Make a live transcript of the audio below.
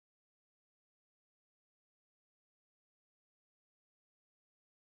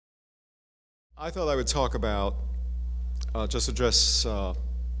I thought I would talk about, just address 4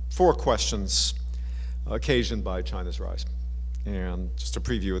 questions occasioned by China's rise. And just a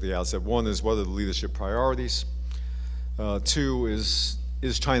preview at the outset. 1 is, what are the leadership priorities? 2 is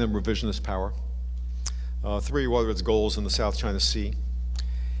China revisionist power? 3, what are its goals in the South China Sea?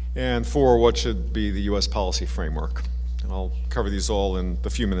 And 4, what should be the US policy framework? And I'll cover these all in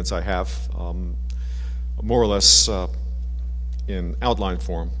the few minutes I have, more or less in outline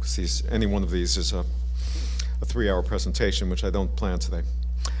form, because any one of these is a 3-hour presentation, which I don't plan today.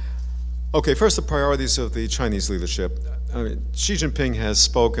 Okay, first the priorities of the Chinese leadership. Xi Jinping has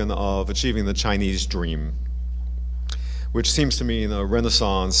spoken of achieving the Chinese dream, which seems to mean a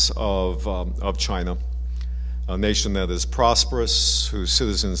renaissance of China, a nation that is prosperous, whose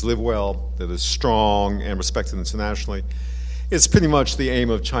citizens live well, that is strong and respected internationally. It's pretty much the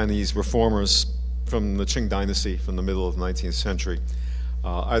aim of Chinese reformers from the Qing dynasty, from the middle of the 19th century.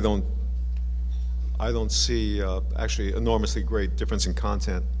 I don't see actually enormously great difference in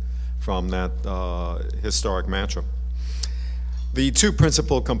content from that historic mantra. The 2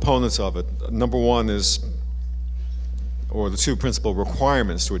 principal components of it, number 1 is, or the 2 principal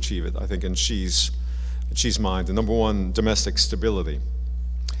requirements to achieve it, I think in Xi's mind, the number 1, domestic stability.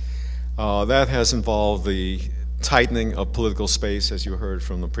 That has involved the tightening of political space, as you heard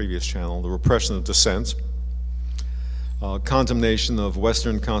from the previous channel, the repression of dissent, condemnation of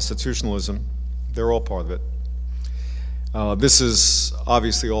Western constitutionalism. They're all part of it. This is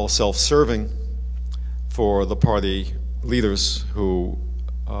obviously all self-serving for the party leaders who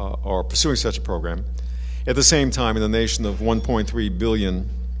are pursuing such a program. At the same time, in a nation of 1.3 billion,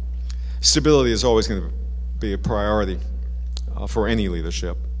 stability is always going to be a priority for any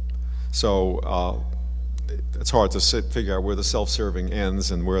leadership. So it's hard to figure out where the self-serving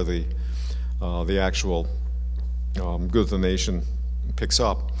ends and where the actual good of the nation picks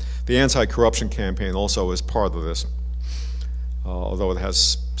up. The anti-corruption campaign also is part of this, although it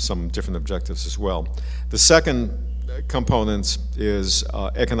has some different objectives as well. The second component is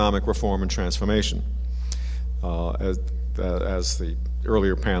economic reform and transformation. As the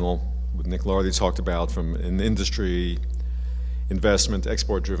earlier panel with Nick Lardy talked about, from an industry, investment,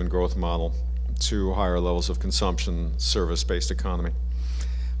 export-driven growth model to higher levels of consumption, service-based economy.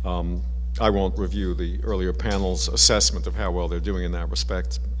 I won't review the earlier panel's assessment of how well they're doing in that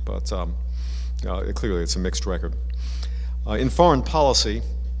respect, but clearly it's a mixed record. In foreign policy,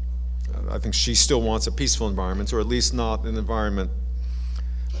 I think Xi still wants a peaceful environment, or at least not an environment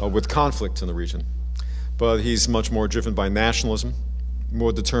with conflict in the region. But he's much more driven by nationalism,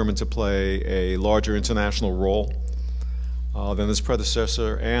 more determined to play a larger international role than his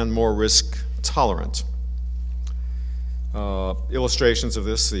predecessor, and more risk-tolerant. Illustrations of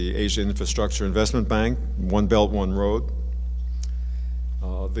this: the Asia Infrastructure Investment Bank, One Belt, One Road,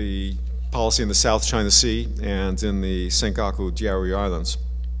 the policy in the South China Sea and in the Senkaku Diaoyu Islands.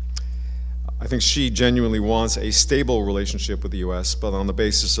 I think Xi genuinely wants a stable relationship with the US, but on the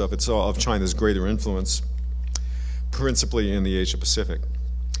basis of China's greater influence, principally in the Asia-Pacific.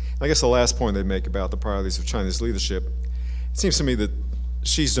 I guess the last point I'd make about the priorities of China's leadership, it seems to me that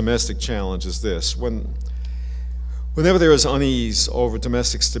Xi's domestic challenge is this: whenever there is unease over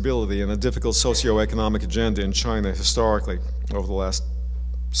domestic stability and a difficult socio-economic agenda in China historically over the last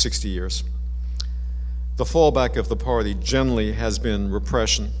 60 years, the fallback of the party generally has been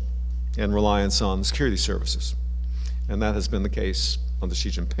repression and reliance on security services. And that has been the case under Xi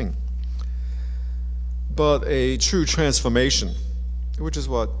Jinping. But a true transformation, which is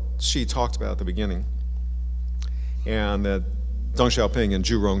what Xi talked about at the beginning, and that Deng Xiaoping and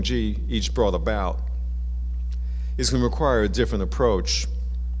Zhu Rongji each brought about, is going to require a different approach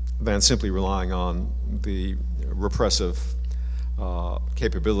than simply relying on the repressive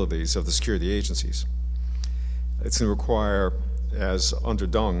capabilities of the security agencies. It's going to require, as under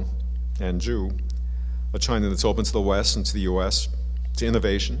Deng and Zhu, a China that's open to the West and to the US, to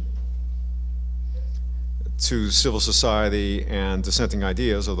innovation, to civil society and dissenting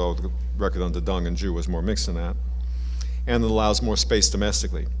ideas, although the record under Deng and Zhu was more mixed than that, and it allows more space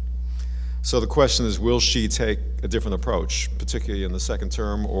domestically. So the question is, will Xi take a different approach, particularly in the second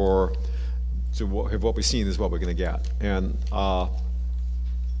term, or to what we've seen is what we're going to get? And I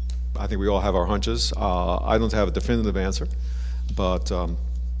think we all have our hunches. I don't have a definitive answer, but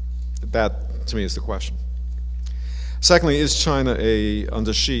that, to me, is the question. Secondly, is China,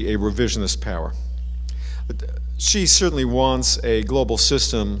 under Xi, a revisionist power? Xi certainly wants a global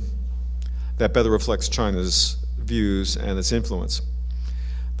system that better reflects China's views and its influence.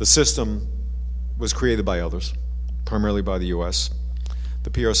 The system was created by others, primarily by the US. The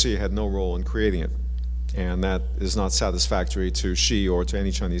PRC had no role in creating it, and that is not satisfactory to Xi or to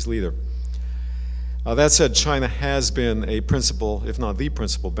any Chinese leader. That said, China has been a principal, if not the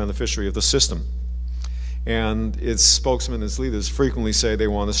principal, beneficiary of the system. And its spokesmen, its leaders frequently say they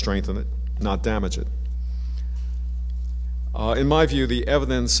want to strengthen it, not damage it. In my view, the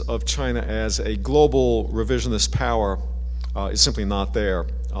evidence of China as a global revisionist power is simply not there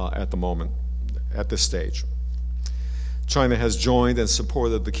at the moment, at this stage. China has joined and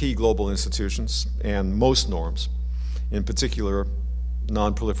supported the key global institutions and most norms, in particular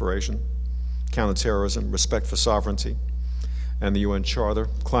non-proliferation, counterterrorism, respect for sovereignty, and the UN Charter,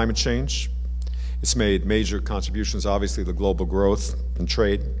 climate change. It's made major contributions, obviously, to global growth and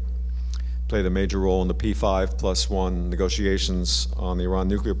trade, played a major role in the P5+1 negotiations on the Iran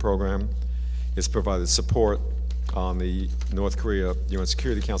nuclear program. It's provided support on the North Korea UN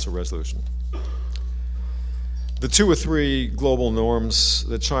Security Council resolution. The 2 or 3 global norms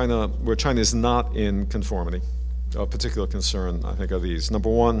that where China is not in conformity, of particular concern, I think, are these. Number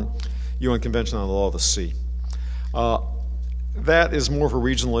 1, UN Convention on the Law of the Sea. That is more of a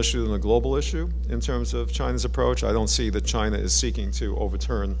regional issue than a global issue in terms of China's approach. I don't see that China is seeking to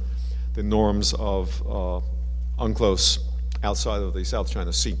overturn the norms of UNCLOS outside of the South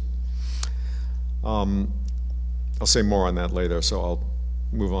China Sea. I'll say more on that later, so I'll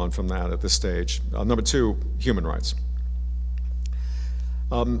move on from that at this stage. Number 2, human rights.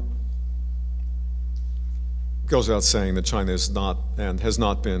 Goes without saying that China is not and has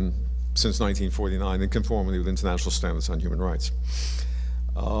not been since 1949 in conformity with international standards on human rights.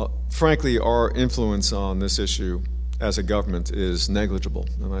 Frankly, our influence on this issue as a government is negligible,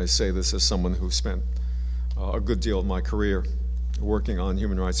 and I say this as someone who spent a good deal of my career working on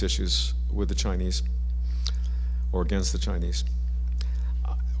human rights issues with the Chinese or against the Chinese.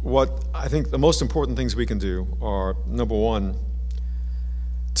 What I think the most important things we can do are, number 1,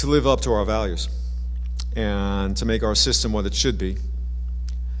 to live up to our values and to make our system what it should be.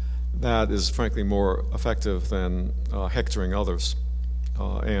 That is frankly more effective than hectoring others.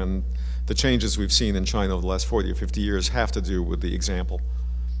 And the changes we've seen in China over the last 40 or 50 years have to do with the example,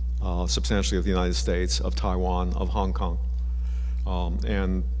 substantially, of the United States, of Taiwan, of Hong Kong.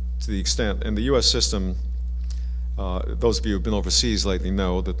 And to the extent, and the US system, those of you who've been overseas lately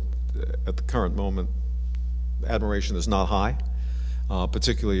know that at the current moment, admiration is not high,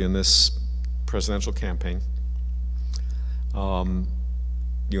 particularly in this presidential campaign.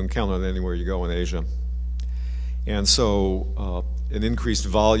 You encounter it anywhere you go in Asia. And so an increased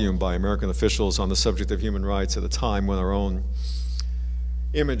volume by American officials on the subject of human rights at a time when our own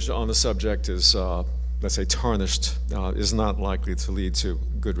image on the subject is, let's say, tarnished, is not likely to lead to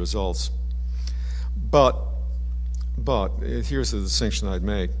good results. But here's the distinction I'd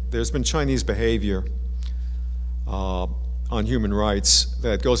make. There's been Chinese behavior on human rights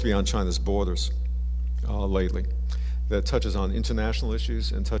that goes beyond China's borders lately, that touches on international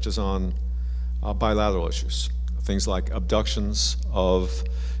issues and touches on bilateral issues. Things like abductions of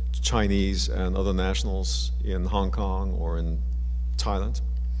Chinese and other nationals in Hong Kong or in Thailand,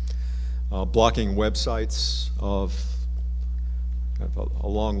 blocking websites of a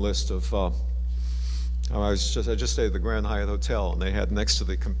long list of. I just stayed at the Grand Hyatt Hotel, and they had next to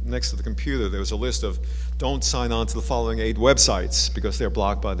the computer there was a list of don't sign on to the following 8 websites because they're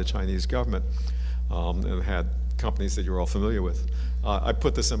blocked by the Chinese government, and it had companies that you're all familiar with. I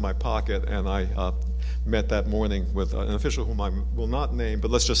put this in my pocket, and I met that morning with an official whom I will not name, but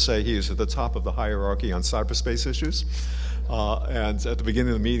let's just say he is at the top of the hierarchy on cyberspace issues. And at the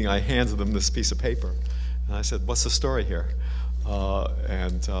beginning of the meeting, I handed him this piece of paper, and I said, "What's the story here?"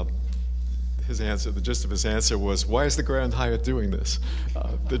 His answer, the gist of his answer was, "Why is the Grand Hyatt doing this?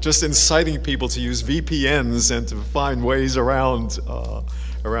 They're just inciting people to use VPNs and to find ways around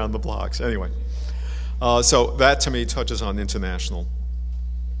the blocks." Anyway, so that to me touches on international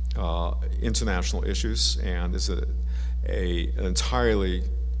issues and is an entirely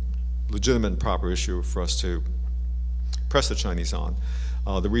legitimate and proper issue for us to press the Chinese on.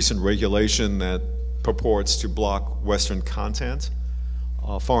 The recent regulation that purports to block Western content,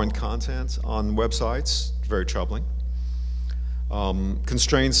 foreign content on websites, very troubling.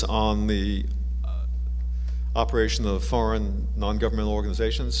 Constraints on the operation of foreign non-governmental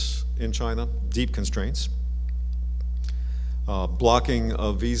organizations in China, deep constraints. Blocking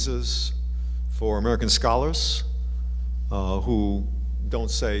of visas for American scholars who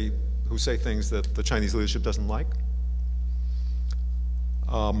say things that the Chinese leadership doesn't like.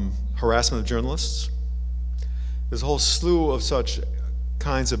 Harassment of journalists. There's a whole slew of such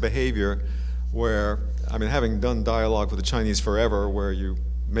kinds of behavior where, I mean, having done dialogue with the Chinese forever, where you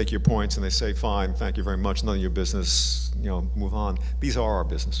make your points and they say, "Fine, thank you very much, none of your business, you know, move on." These are our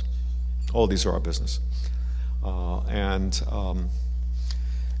business. All these are our business.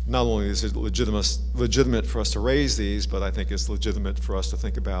 not only is it legitimate for us to raise these, but I think it's legitimate for us to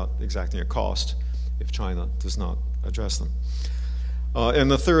think about exacting a cost if China does not address them. And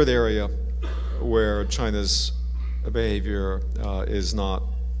the third area where China's behavior is not,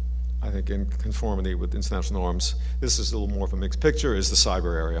 I think, in conformity with international norms, this is a little more of a mixed picture, is the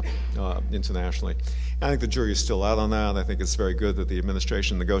cyber area internationally. And I think the jury is still out on that. I think it's very good that the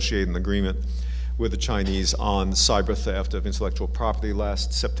administration negotiated an agreement with the Chinese on cyber theft of intellectual property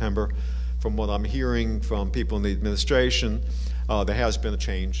last September. From what I'm hearing from people in the administration, there has been a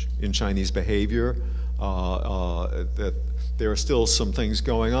change in Chinese behavior, that there are still some things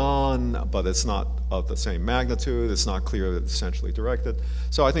going on, but it's not of the same magnitude. It's not clear that it's centrally directed.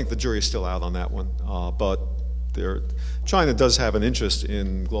 So I think the jury is still out on that one. But China does have an interest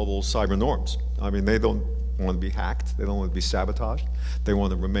in global cyber norms. I mean, they don't want to be hacked. They don't want to be sabotaged. They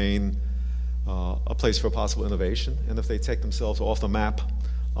want to remain a place for possible innovation. And if they take themselves off the map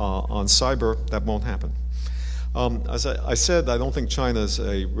on cyber, that won't happen. As I said, I don't think China is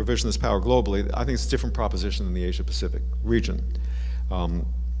a revisionist power globally. I think it's a different proposition in the Asia-Pacific region.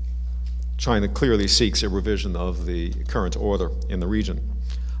 China clearly seeks a revision of the current order in the region.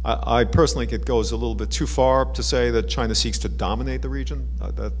 I personally think it goes a little bit too far to say that China seeks to dominate the region.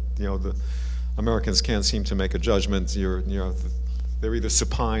 The Americans can't seem to make a judgment. They're either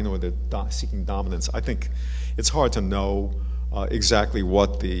supine or they're seeking dominance. I think it's hard to know exactly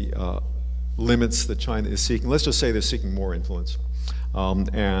what the limits that China is seeking. Let's just say they're seeking more influence.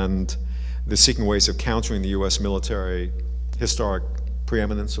 And they're seeking ways of countering the US military historic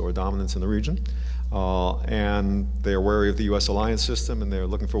preeminence or dominance in the region. And they're wary of the US alliance system, and they're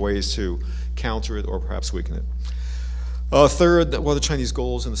looking for ways to counter it or perhaps weaken it. Third, what are the Chinese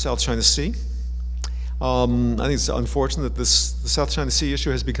goals in the South China Sea? I think it's unfortunate that the South China Sea issue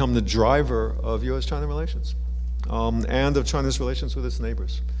has become the driver of US-China relations and of China's relations with its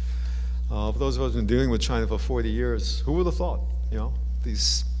neighbors. For those of us who've been dealing with China for 40 years, who would have thought,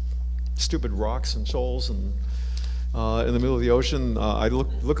 these stupid rocks and shoals and in the middle of the ocean. I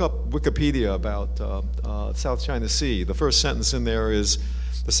look up Wikipedia about South China Sea. The first sentence in there is,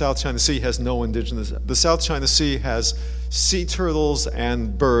 the South China Sea has no indigenous, the South China Sea has sea turtles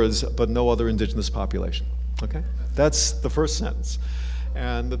and birds, but no other indigenous population. Okay? That's the first sentence.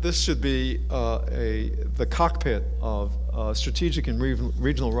 And that this should be the cockpit of strategic and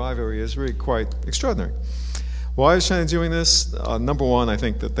regional rivalry is really quite extraordinary. Why is China doing this? Number one, I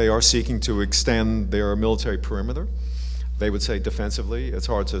think that they are seeking to extend their military perimeter. They would say defensively. It's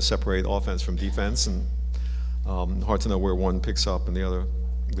hard to separate offense from defense, and hard to know where one picks up and the other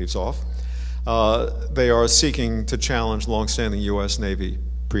leaves off. They are seeking to challenge longstanding US Navy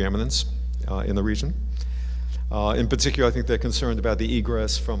preeminence in the region. In particular, I think they're concerned about the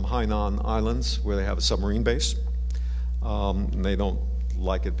egress from Hainan Islands, where they have a submarine base. And they don't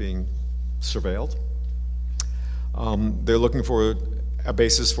like it being surveilled. They're looking for a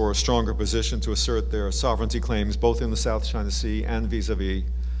basis for a stronger position to assert their sovereignty claims both in the South China Sea and vis-a-vis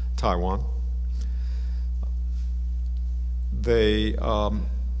Taiwan. The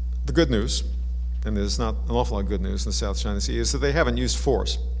good news, and there's not an awful lot of good news in the South China Sea, is that they haven't used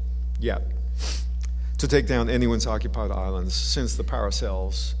force yet to take down anyone's occupied islands since the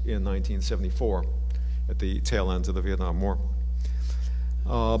Paracels in 1974 at the tail end of the Vietnam War.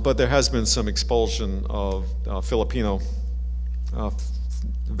 But there has been some expulsion of Filipino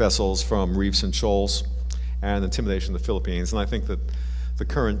vessels from reefs and shoals and intimidation of the Philippines. And I think that the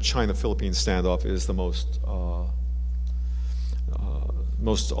current China-Philippines standoff is the most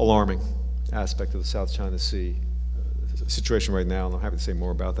alarming aspect of the South China Sea situation right now, and I'm happy to say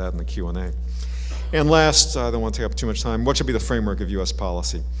more about that in the Q&A. And last, I don't want to take up too much time, what should be the framework of US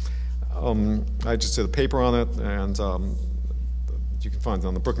policy? I just did a paper on it, and you can find it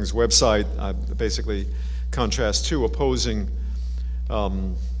on the Brookings website. I basically contrast two opposing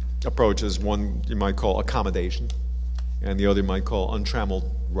approaches. One you might call accommodation, and the other you might call untrammeled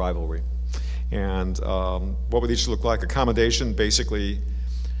rivalry. And what would each look like? Accommodation basically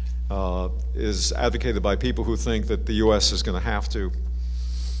is advocated by people who think that the US is going to have to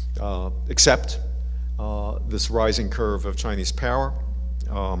accept this rising curve of Chinese power,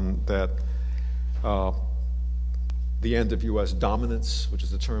 that the end of US dominance, which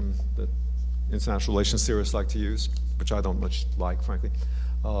is a term that international relations theorists like to use, which I don't much like, frankly,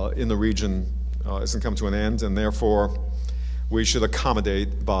 in the region isn't come to an end, and therefore we should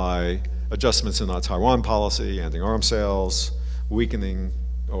accommodate by adjustments in our Taiwan policy, ending arms sales, weakening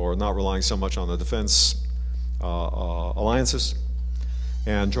or not relying so much on the defense alliances,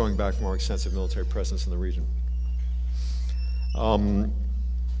 and drawing back from our extensive military presence in the region.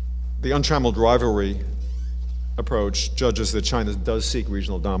 The untrammeled rivalry approach judges that China does seek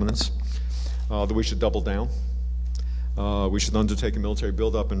regional dominance, that we should double down. We should undertake a military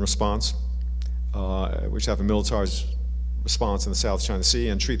buildup in response. We should have a militarized response in the South China Sea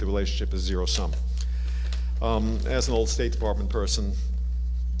and treat the relationship as zero-sum. As an old State Department person,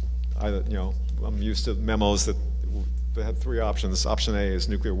 I'm used to memos that had three options. Option A is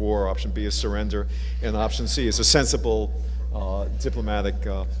nuclear war, option B is surrender, and option C is a sensible diplomatic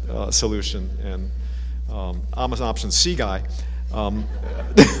solution. And I'm an option C guy,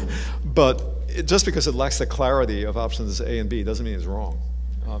 but just because it lacks the clarity of options A and B doesn't mean it's wrong.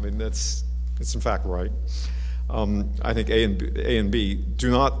 I mean, it's in fact right. I think A and B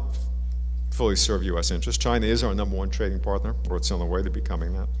do not fully serve U.S. interests. China is our #1 trading partner, or it's on the way to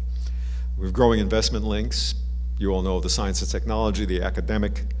becoming that. We have growing investment links. You all know the science and technology, the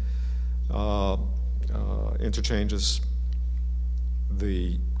academic interchanges,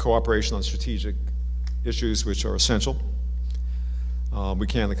 the cooperation on strategic issues which are essential. We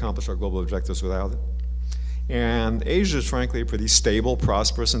can't accomplish our global objectives without it. And Asia is frankly a pretty stable,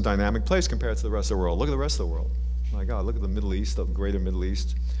 prosperous, and dynamic place compared to the rest of the world. Look at the rest of the world. My God, look at the Middle East, the greater Middle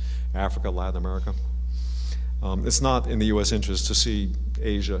East, Africa, Latin America. It's not in the U.S. interest to see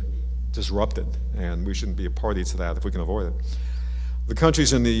Asia disrupted, and we shouldn't be a party to that if we can avoid it. The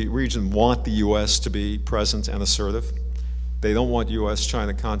countries in the region want the U.S. to be present and assertive. They don't want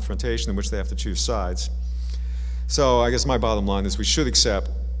U.S.-China confrontation in which they have to choose sides. So I guess my bottom line is we should accept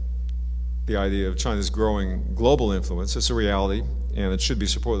the idea of China's growing global influence. It's a reality, and it should be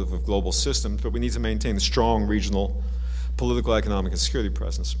supportive of global systems, but we need to maintain a strong regional political, economic, and security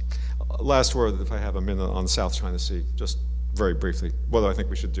presence. Last word, if I have a minute, on the South China Sea, just very briefly. What do I think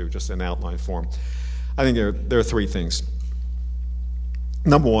we should do, just in outline form? I think there are three things.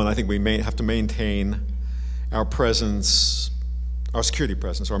 Number one, I think we may have to maintain our presence, our security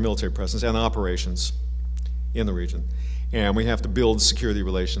presence, our military presence, and operations in the region. And we have to build security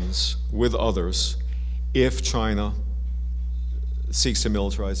relations with others if China seeks to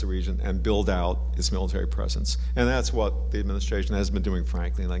militarize the region and build out its military presence. And that's what the administration has been doing,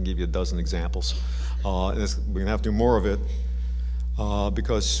 frankly, and I can give you a dozen examples. We're going to have to do more of it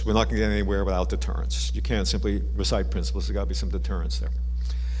because we're not going to get anywhere without deterrence. You can't simply recite principles. There's got to be some deterrence there.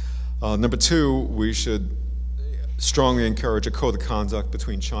 Number two, we should strongly encourage a code of conduct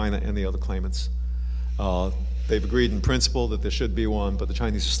between China and the other claimants. They've agreed in principle that there should be one, but the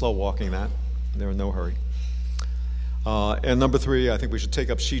Chinese are slow walking that. They're in no hurry. And number three, I think we should take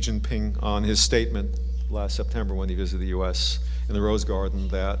up Xi Jinping on his statement last September when he visited the U.S. in the Rose Garden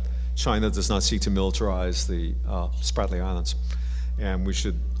that China does not seek to militarize the Spratly Islands. And we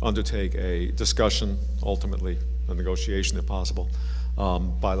should undertake a discussion, ultimately a negotiation if possible,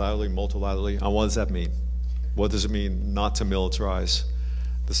 bilaterally, multilaterally, on what does that mean? What does it mean not to militarize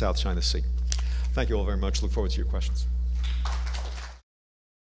the South China Sea? Thank you all very much. Look forward to your questions.